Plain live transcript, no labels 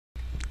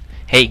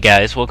Hey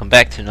guys, welcome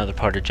back to another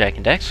part of Jak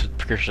and Daxter The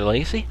Precursor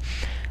Legacy.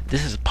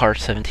 This is part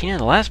 17. In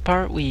the last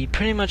part, we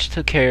pretty much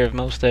took care of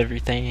most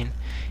everything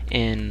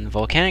in the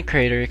volcanic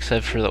crater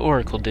except for the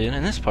Oracle dude.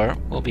 In this part,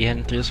 we'll be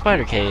heading through the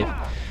spider cave.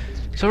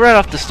 So right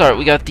off the start,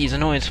 we got these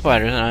annoying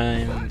spiders, and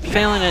I'm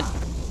failing at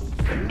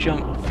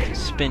jump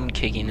spin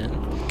kicking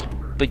them.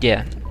 But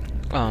yeah,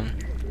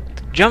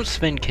 jump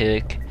spin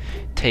kick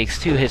takes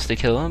 2 hits to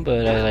kill them,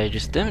 but as I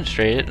just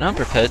demonstrated, an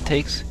uppercut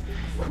takes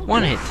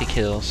 1 hit to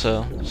kill,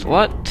 so it's a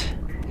lot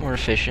more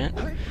efficient.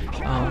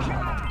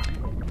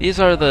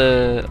 These are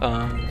the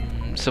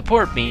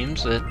support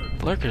beams that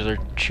Lurkers are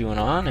chewing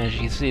on. As you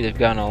can see, they've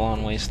gotten a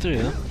long ways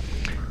through.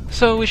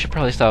 So we should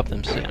probably stop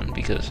them soon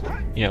because,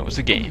 you know, it's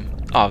a game.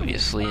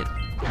 Obviously,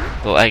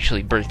 they'll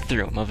actually break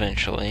through them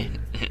eventually.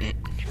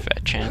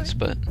 Fat chance,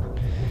 but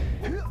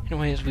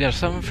anyways, we gotta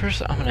stop them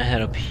first. I'm gonna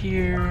head up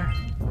here,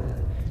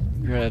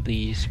 grab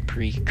these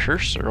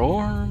precursor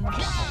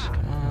orbs.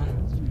 Come on.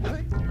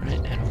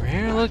 Right, head over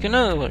here. Look,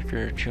 another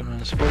lurker chewing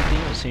on a support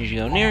beam. As soon as you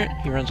go near it,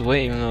 he runs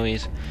away, even though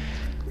he's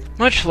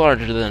much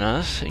larger than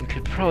us and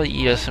could probably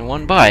eat us in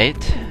one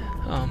bite.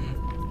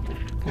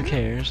 Who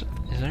cares?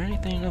 Is there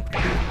anything up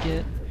here to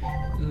get?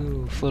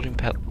 Ooh, floating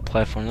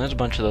platform. There's a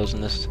bunch of those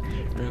in this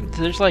room.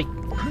 There's like,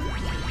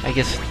 I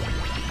guess,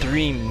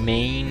 3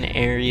 main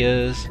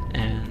areas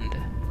and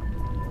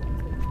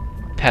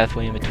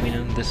pathway in between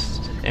them.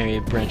 This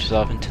area branches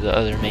off into the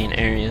other main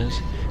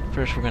areas.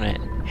 First, we're gonna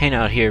hang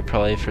out here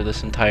probably for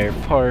this entire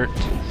part.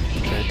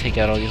 Try to take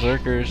out all these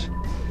lurkers.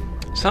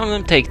 Some of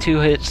them take 2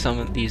 hits, some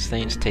of these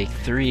things take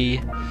 3.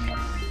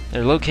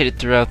 They're located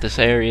throughout this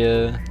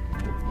area,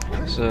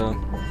 so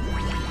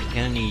you're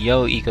gonna need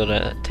Yo Eco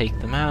to take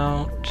them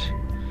out.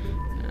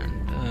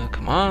 And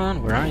come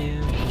on, where are you?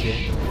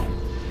 Okay,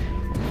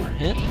 1 more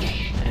hit,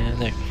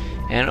 and there.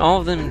 And all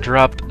of them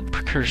drop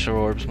precursor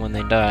orbs when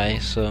they die,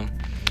 so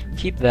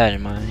keep that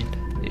in mind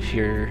if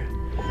you're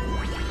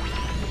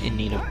in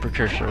need of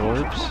precursor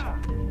orbs.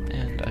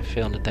 And I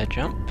failed at that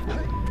jump.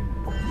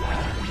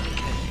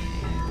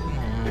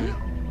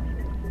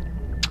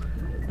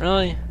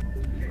 Really?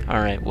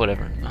 Alright,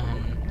 whatever.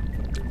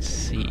 Let's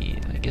see.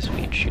 I guess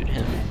we can shoot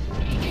him.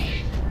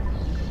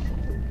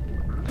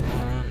 Come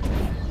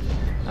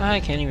on. I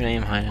can't even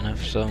aim high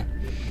enough, so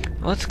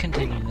let's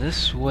continue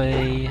this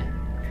way.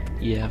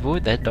 Yeah,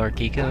 avoid that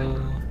dark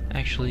eco.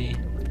 Actually,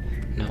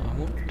 no, I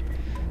won't.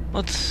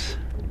 Let's...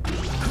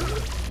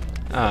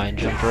 I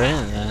jumped right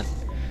into that.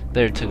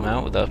 There, took him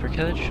out with the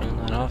uppercut. Showing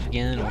that off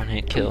again. 1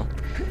 hit kill.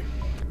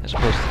 As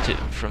opposed to 2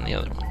 from the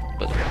other one.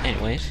 But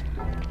anyways.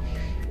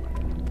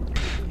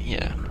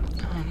 Yeah.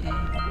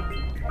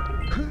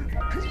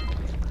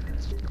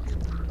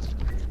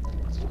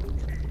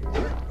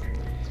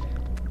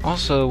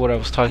 Also, what I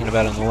was talking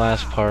about in the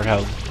last part,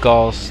 how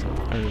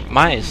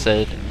Maya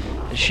said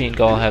that she and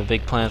Gaul have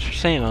big plans for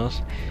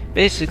Samos.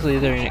 Basically,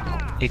 they're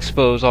gonna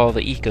expose all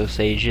the eco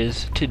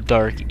sages to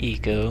dark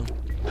eco.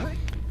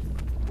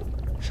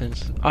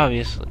 Since,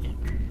 obviously,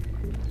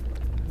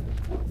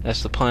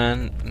 that's the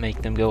plan,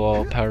 make them go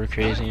all power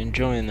crazy and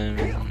join them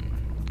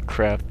and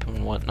crap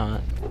and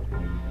whatnot.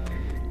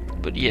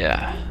 But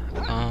yeah,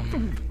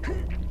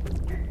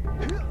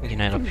 we can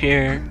head up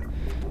here.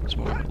 There's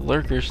more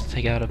lurkers to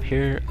take out up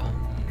here.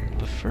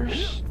 But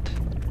first,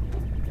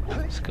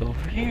 let's go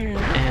over here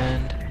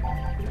and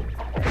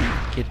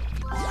get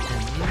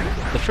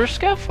the first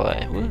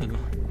scoutfly. Woo!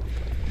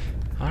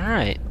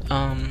 Alright,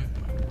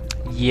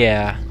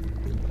 yeah.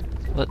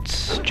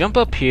 Let's jump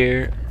up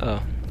here.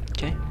 Oh,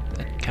 okay,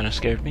 that kind of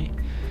scared me.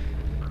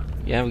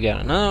 Yeah, we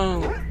got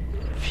another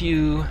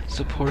few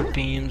support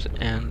beams,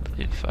 and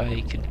if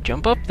I could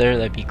jump up there,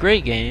 that'd be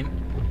great game.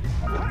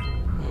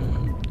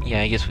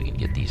 Yeah, I guess we can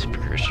get these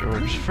precursor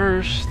orbs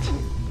first.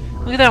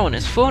 Look at that one,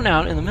 it's floating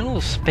out in the middle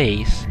of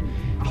space.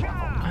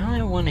 I only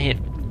have 1 hit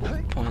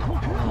point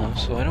left,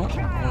 so I don't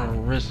want to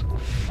risk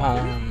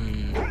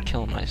falling and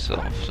killing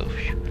myself, so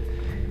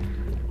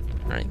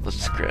alright,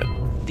 let's grab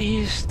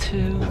these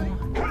 2.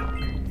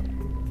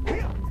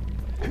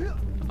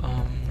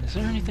 Is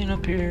there anything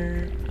up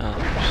here? Oh,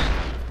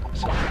 there's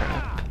some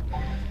crap.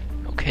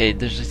 Okay,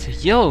 there's a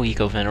yellow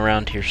eco vent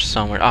around here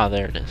somewhere. Ah,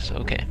 there it is.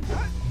 Okay.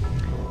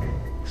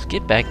 Let's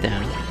get back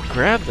down,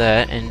 grab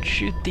that, and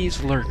shoot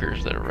these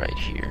lurkers that are right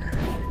here.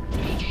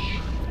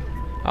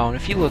 Oh, and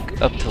if you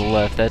look up to the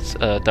left, that's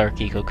a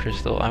dark eco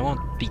crystal. I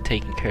won't be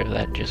taking care of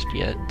that just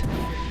yet.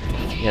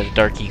 Yeah, the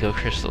dark eco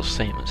crystal,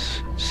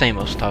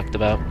 Samos talked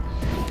about.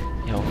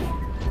 You know,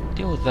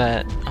 deal with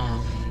that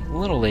a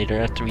little later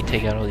after we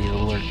take out all these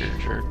lurker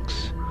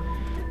jerks.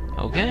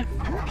 Okay,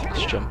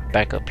 let's jump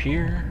back up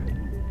here.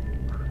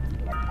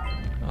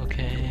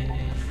 Okay,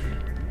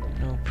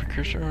 no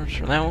precursor orbs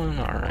for that one.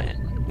 All right,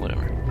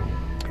 whatever.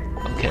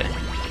 Okay.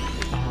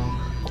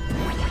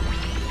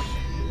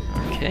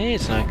 Okay,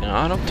 it's not gonna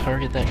auto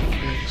target that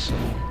jerk, so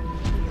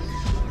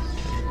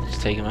okay, let's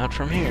take him out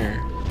from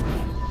here.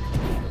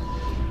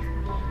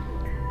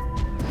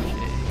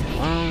 Okay, come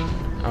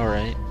on. All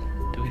right,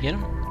 do we get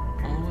him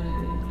all the way?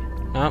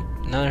 Nope,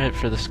 another hit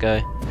for this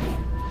guy.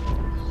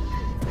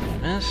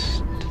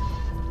 Missed.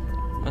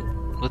 What?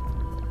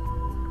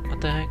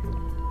 What the heck?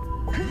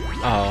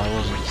 Oh, I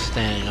wasn't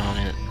standing on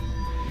it.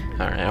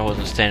 Alright, I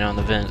wasn't standing on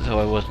the vent, so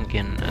I wasn't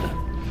getting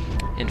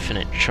an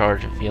infinite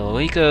charge of yellow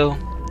eco.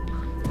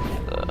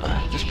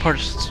 This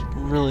part's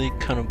really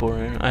kind of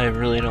boring. I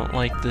really don't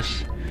like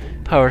this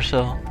power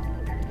cell.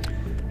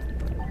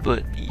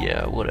 But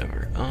yeah,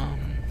 whatever.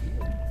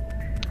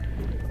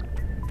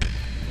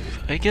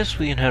 I guess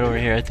we can head over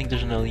here. I think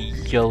there's another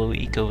yellow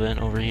eco vent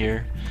over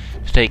here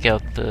to take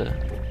out the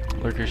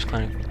lurkers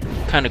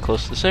kind of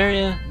close to this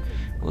area.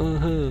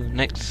 Woohoo!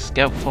 Next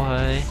scout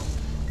fly.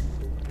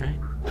 Right,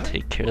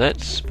 take care of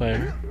that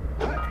spider.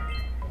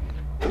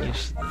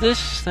 Use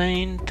this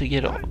thing to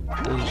get all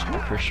those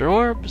precursor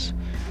orbs.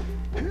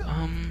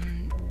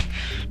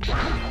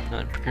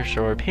 Another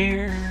precursor orb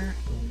here.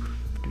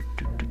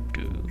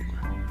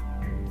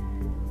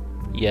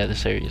 Yeah,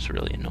 this area is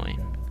really annoying.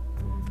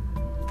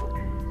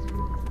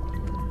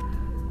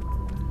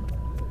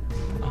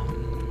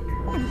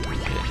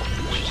 Okay,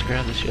 let's just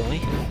grab this yellow.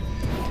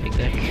 Take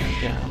that here.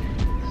 Yeah.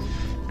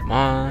 Come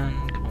on,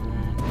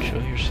 show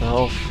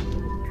yourself.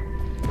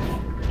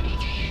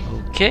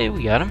 Okay,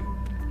 we got him.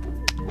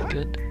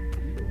 Good.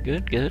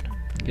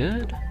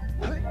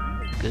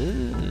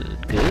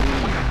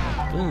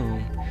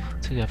 Boom.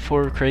 So we got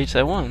 4 crates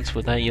at once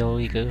with that yellow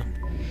eco.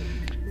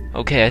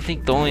 Okay, I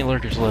think the only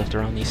lurkers left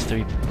are on these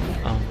 3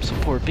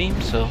 support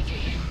beams, so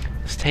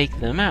let's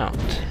take them out.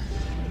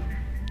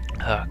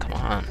 Come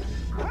on.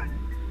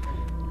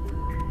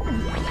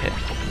 Okay.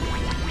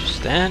 Just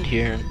stand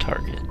here and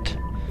target.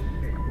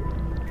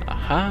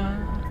 Aha.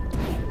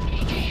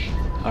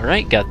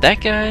 Alright, got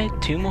that guy.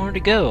 2 more to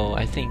go.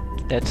 I think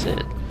that's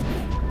it.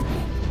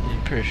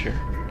 I'm pretty sure.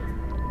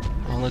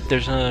 Oh, look,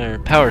 there's another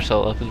power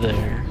cell up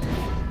there.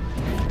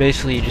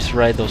 Basically, you just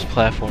ride those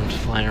platforms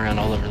flying around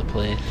all over the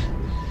place,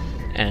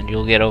 and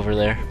you'll get over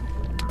there.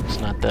 It's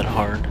not that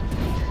hard.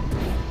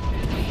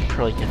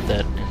 Probably get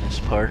that in this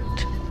part.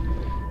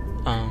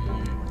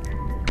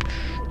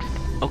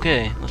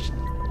 Okay, let's.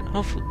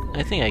 Hopefully,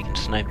 I think I can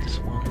snipe this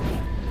one.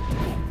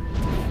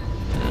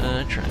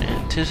 Trying to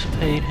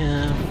anticipate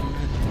him.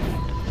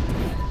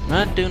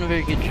 Not doing a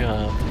very good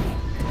job.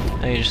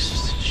 I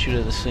just shoot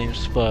at the same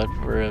spot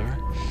forever.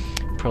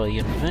 Probably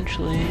get him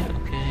eventually.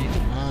 Okay,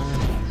 come on.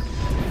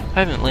 I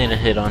haven't landed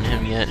a hit on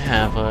him yet,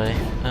 have I?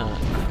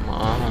 Come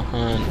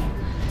on.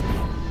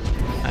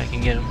 I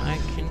can get him.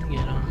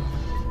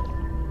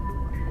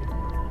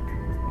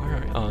 Where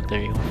are you? Oh,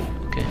 there you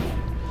are. Okay.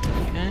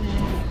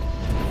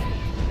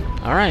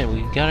 Alright,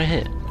 we got a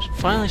hit.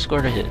 Finally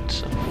scored a hit,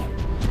 so.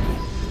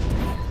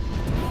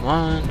 Come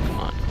on.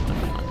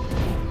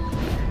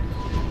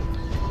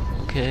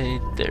 Okay,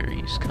 there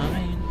he's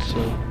coming, so.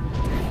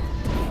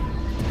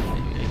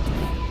 Maybe I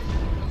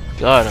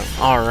got him.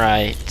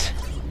 Alright.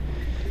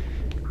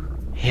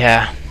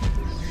 Yeah.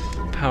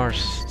 Power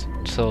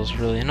cell's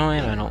really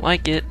annoying. I don't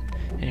like it.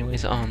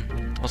 Anyways,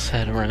 let's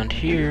head around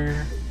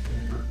here.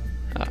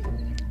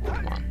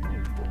 Come on.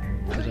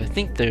 Because I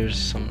think there's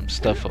some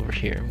stuff over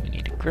here we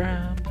need to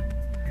grab.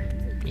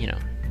 You know,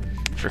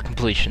 for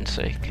completion's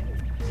sake.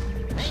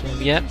 So,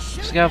 yep,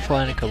 scout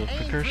fly and a couple of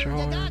precursor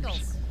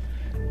orbs.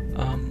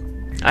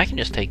 I can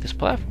just take this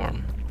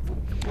platform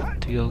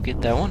to go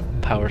get that one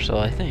power cell,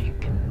 I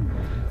think.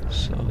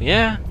 So,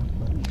 yeah.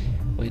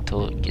 Wait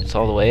till it gets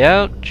all the way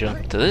out.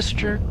 Jump to this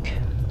jerk.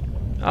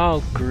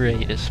 Oh,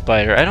 great, a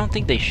spider. I don't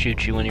think they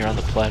shoot you when you're on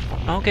the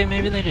platform. Okay,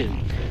 maybe they do.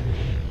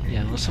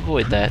 Yeah, let's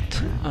avoid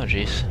that. Oh,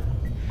 jeez.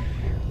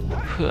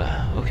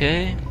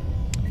 Okay.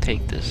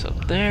 Take this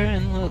up there,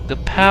 and look, the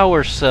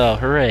power cell.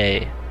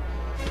 Hooray.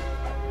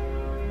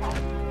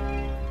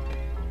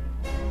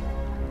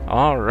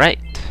 Alright.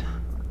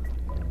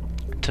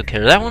 Took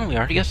care of that one. We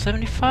already got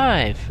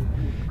 75.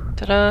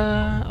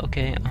 Ta-da!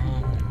 Okay,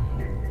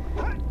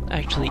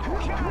 actually,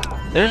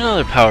 there's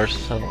another power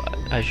cell.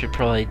 I should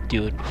probably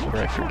do it before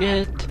I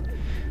forget.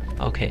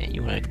 Okay,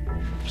 you want to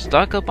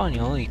stock up on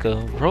yellow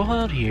eco, roll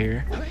out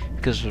here,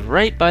 because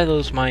right by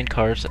those mine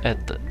carts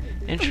at the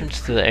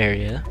entrance to the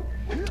area,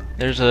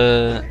 there's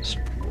a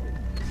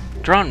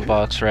drawn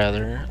box,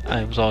 rather.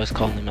 I was always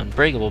calling them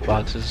unbreakable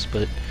boxes,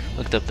 but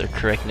looked up their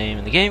correct name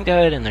in the game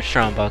guide, and they're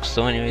strong box.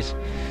 So anyways,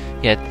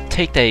 yeah,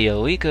 take that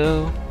yellow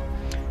eco,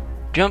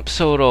 jump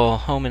so it'll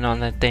home in on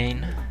that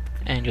thing,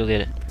 and you'll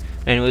get it.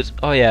 Anyways,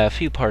 oh yeah, a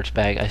few parts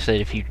back, I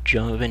said if you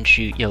jump and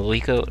shoot yellow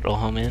eco, it'll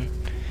home in.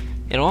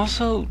 It'll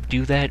also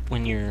do that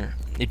when you're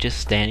just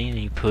standing and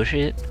you push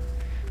it,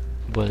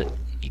 but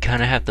you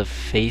kind of have to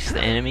face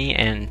the enemy,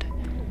 and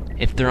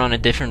if they're on a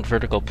different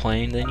vertical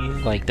plane than you,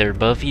 like they're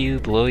above you,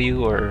 below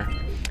you, or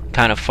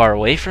kind of far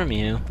away from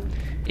you,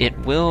 it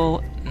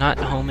will not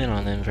home in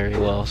on them very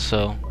well.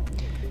 So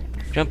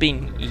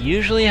jumping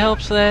usually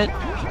helps that,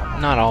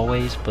 not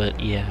always, but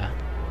yeah.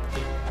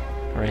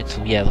 Alright,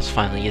 so yeah, let's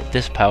finally get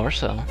this power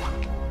cell.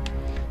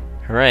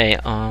 Hooray,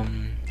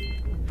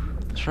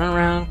 let's run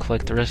around,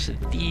 collect the rest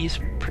of these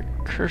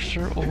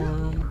precursor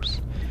orbs,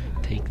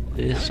 take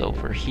this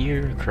over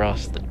here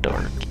across the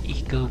dark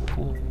eco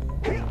pool,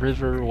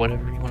 river,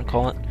 whatever you want to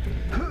call it,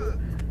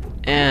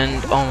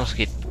 and almost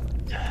get,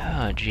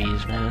 Oh,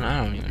 jeez, man.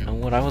 I don't even know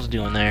what I was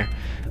doing there.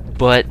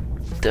 But,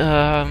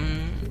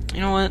 you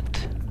know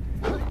what?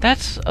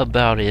 That's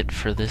about it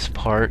for this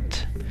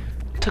part.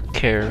 Took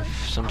care of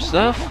some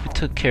stuff. We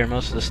took care of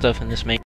most of the stuff in this main